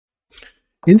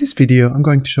In this video, I'm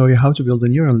going to show you how to build a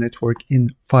neural network in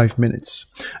 5 minutes.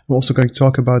 I'm also going to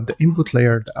talk about the input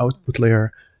layer, the output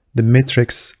layer, the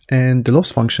metrics, and the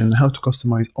loss function, how to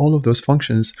customize all of those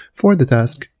functions for the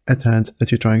task at hand that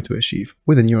you're trying to achieve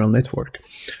with a neural network.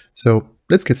 So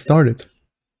let's get started.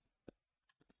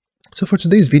 So for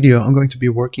today's video, I'm going to be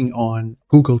working on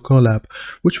Google Colab,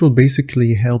 which will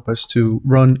basically help us to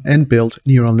run and build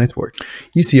neural network.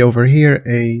 You see over here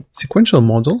a sequential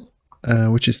model,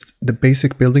 which is the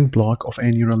basic building block of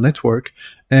a neural network,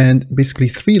 and basically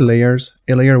 3 layers,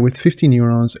 a layer with 50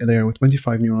 neurons, a layer with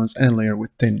 25 neurons, and a layer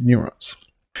with 10 neurons.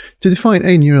 To define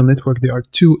a neural network, there are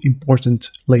 2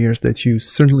 important layers that you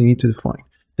certainly need to define,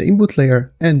 the input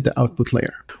layer and the output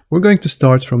layer. We're going to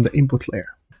start from the input layer.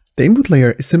 The input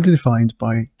layer is simply defined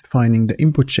by defining the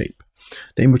input shape.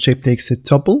 The input shape takes a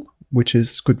tuple, which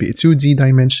could be a 2D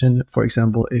dimension. For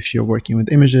example, if you're working with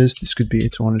images, this could be a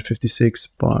 256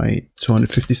 by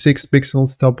 256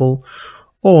 pixels tuple.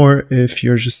 Or if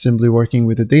you're just simply working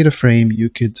with a data frame, you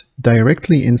could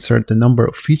directly insert the number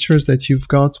of features that you've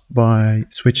got by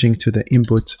switching to the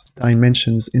input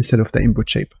dimensions instead of the input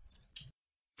shape.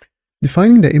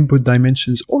 Defining the input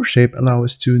dimensions or shape allow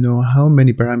us to know how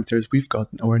many parameters we've got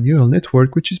in our neural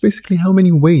network, which is basically how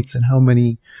many weights and how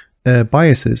many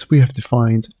biases we have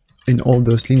defined in all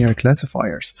those linear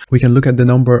classifiers. We can look at the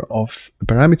number of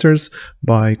parameters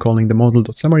by calling the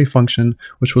model.summary function,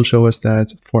 which will show us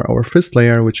that for our first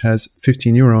layer, which has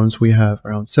 50 neurons, we have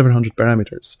around 700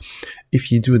 parameters.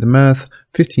 If you do the math,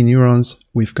 50 neurons,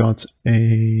 we've got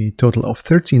a total of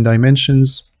 13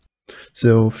 dimensions.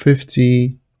 So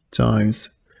 50 times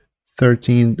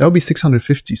 13, that would be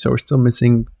 650. So we're still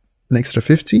missing an extra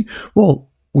 50.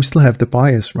 Well, we still have the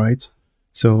bias, right?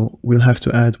 So we'll have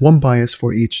to add 1 bias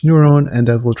for each neuron, and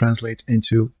that will translate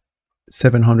into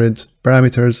 700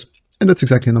 parameters. And that's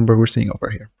exactly the number we're seeing over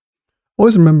here.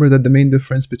 Always remember that the main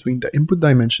difference between the input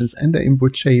dimensions and the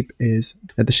input shape is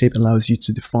that the shape allows you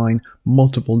to define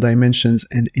multiple dimensions,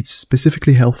 and it's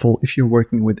specifically helpful if you're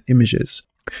working with images.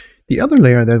 The other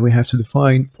layer that we have to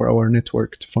define for our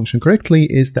network to function correctly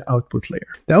is the output layer.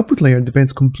 The output layer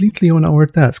depends completely on our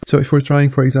task. So if we're trying,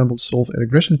 for example, to solve a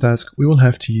regression task, we will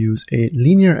have to use a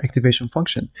linear activation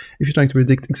function. If you're trying to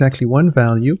predict exactly one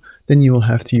value, then you will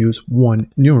have to use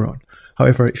 1 neuron.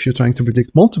 However, if you're trying to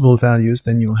predict multiple values,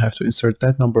 then you will have to insert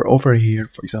that number over here.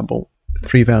 For example,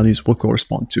 3 values will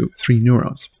correspond to 3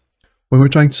 neurons. When we're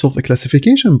trying to solve a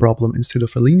classification problem instead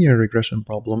of a linear regression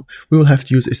problem, we will have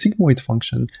to use a sigmoid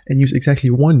function and use exactly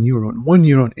 1 neuron. 1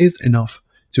 neuron is enough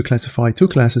to classify 2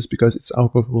 classes because its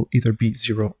output will either be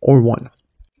 0 or 1.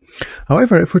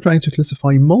 However, if we're trying to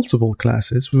classify multiple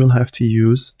classes, we will have to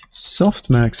use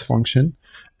softmax function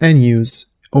and use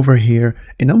over here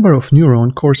a number of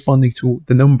neurons corresponding to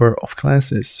the number of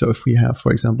classes. So if we have,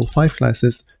 for example, 5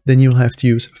 classes, then you'll have to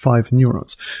use 5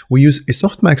 neurons. We use a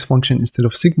softmax function instead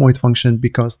of sigmoid function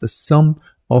because the sum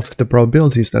of the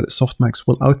probabilities that a softmax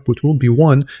will output will be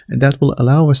 1, and that will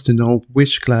allow us to know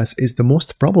which class is the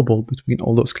most probable between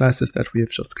all those classes that we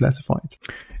have just classified.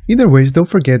 Either ways, don't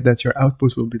forget that your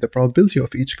output will be the probability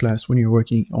of each class when you're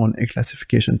working on a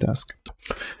classification task.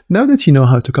 Now that you know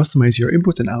how to customize your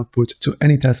input and output to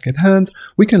any task at hand,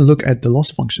 we can look at the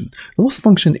loss function. The loss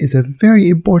function is a very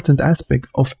important aspect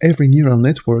of every neural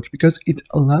network because it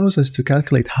allows us to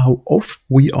calculate how off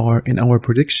we are in our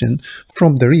prediction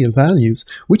from the real values,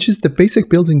 which is the basic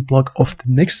building block of the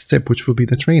next step, which will be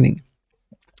the training.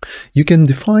 You can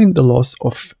define the loss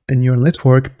of a neural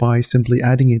network by simply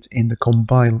adding it in the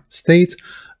compile state.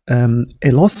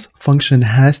 A loss function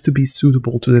has to be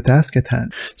suitable to the task at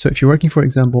hand. So if you're working, for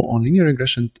example, on linear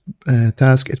regression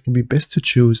task, it will be best to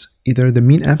choose either the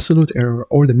mean absolute error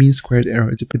or the mean squared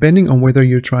error, depending on whether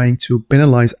you're trying to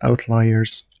penalize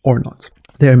outliers or not.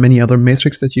 There are many other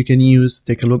metrics that you can use.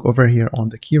 Take a look over here on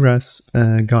the KERAS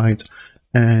guide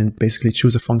and basically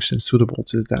choose a function suitable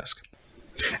to the task.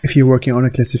 If you're working on a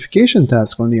classification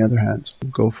task, on the other hand,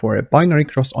 go for a binary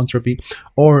cross entropy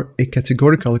or a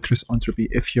categorical cross entropy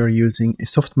if you're using a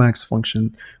softmax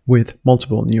function with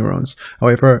multiple neurons.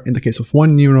 However, in the case of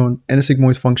 1 neuron and a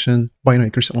sigmoid function,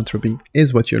 binary cross entropy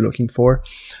is what you're looking for.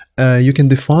 You can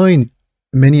define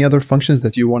many other functions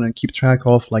that you want to keep track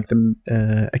of, like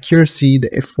the accuracy, the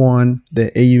F1,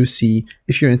 the AUC.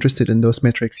 If you're interested in those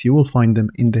metrics, you will find them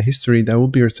in the history that will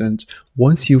be returned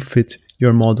once you fit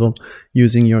your model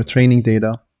using your training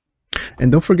data.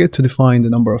 And don't forget to define the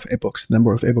number of epochs. The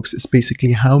number of epochs is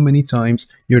basically how many times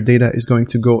your data is going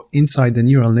to go inside the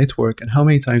neural network and how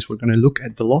many times we're going to look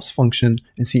at the loss function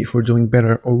and see if we're doing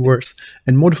better or worse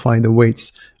and modify the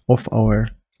weights of our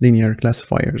linear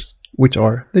classifiers, which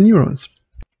are the neurons.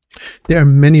 There are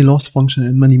many loss functions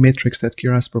and many metrics that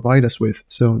Keras provide us with,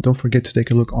 so don't forget to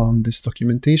take a look on this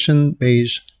documentation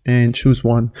page and choose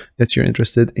one that you're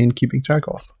interested in keeping track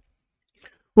of.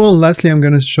 Well, lastly, I'm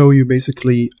going to show you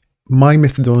basically my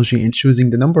methodology in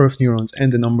choosing the number of neurons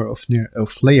and the number of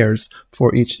layers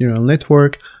for each neural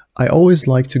network. I always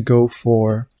like to go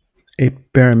for a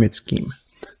pyramid scheme.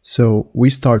 So we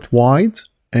start wide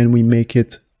and we make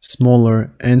it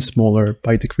smaller and smaller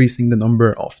by decreasing the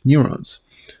number of neurons.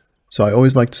 So I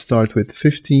always like to start with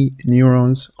 50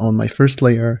 neurons on my first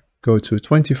layer, go to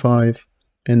 25,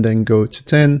 and then go to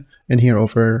 10. And here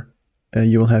over,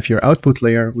 you will have your output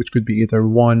layer, which could be either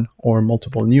one or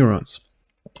multiple neurons.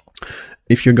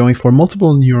 If you're going for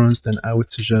multiple neurons, then I would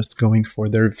suggest going for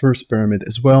the reverse pyramid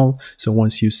as well. So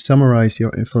once you summarize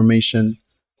your information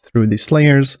through these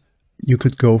layers, you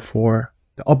could go for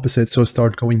the opposite. So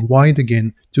start going wide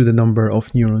again to the number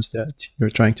of neurons that you're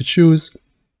trying to choose.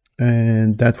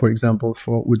 And that, for example,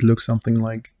 would look something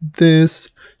like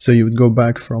this. So you would go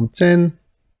back from 10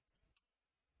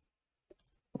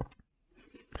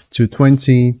 to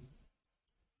 20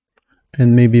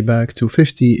 and maybe back to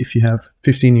 50 if you have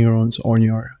 50 neurons on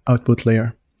your output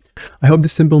layer. I hope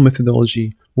this simple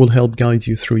methodology will help guide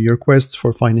you through your quest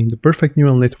for finding the perfect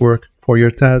neural network for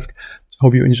your task.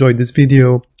 Hope you enjoyed this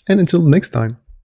video, and until next time.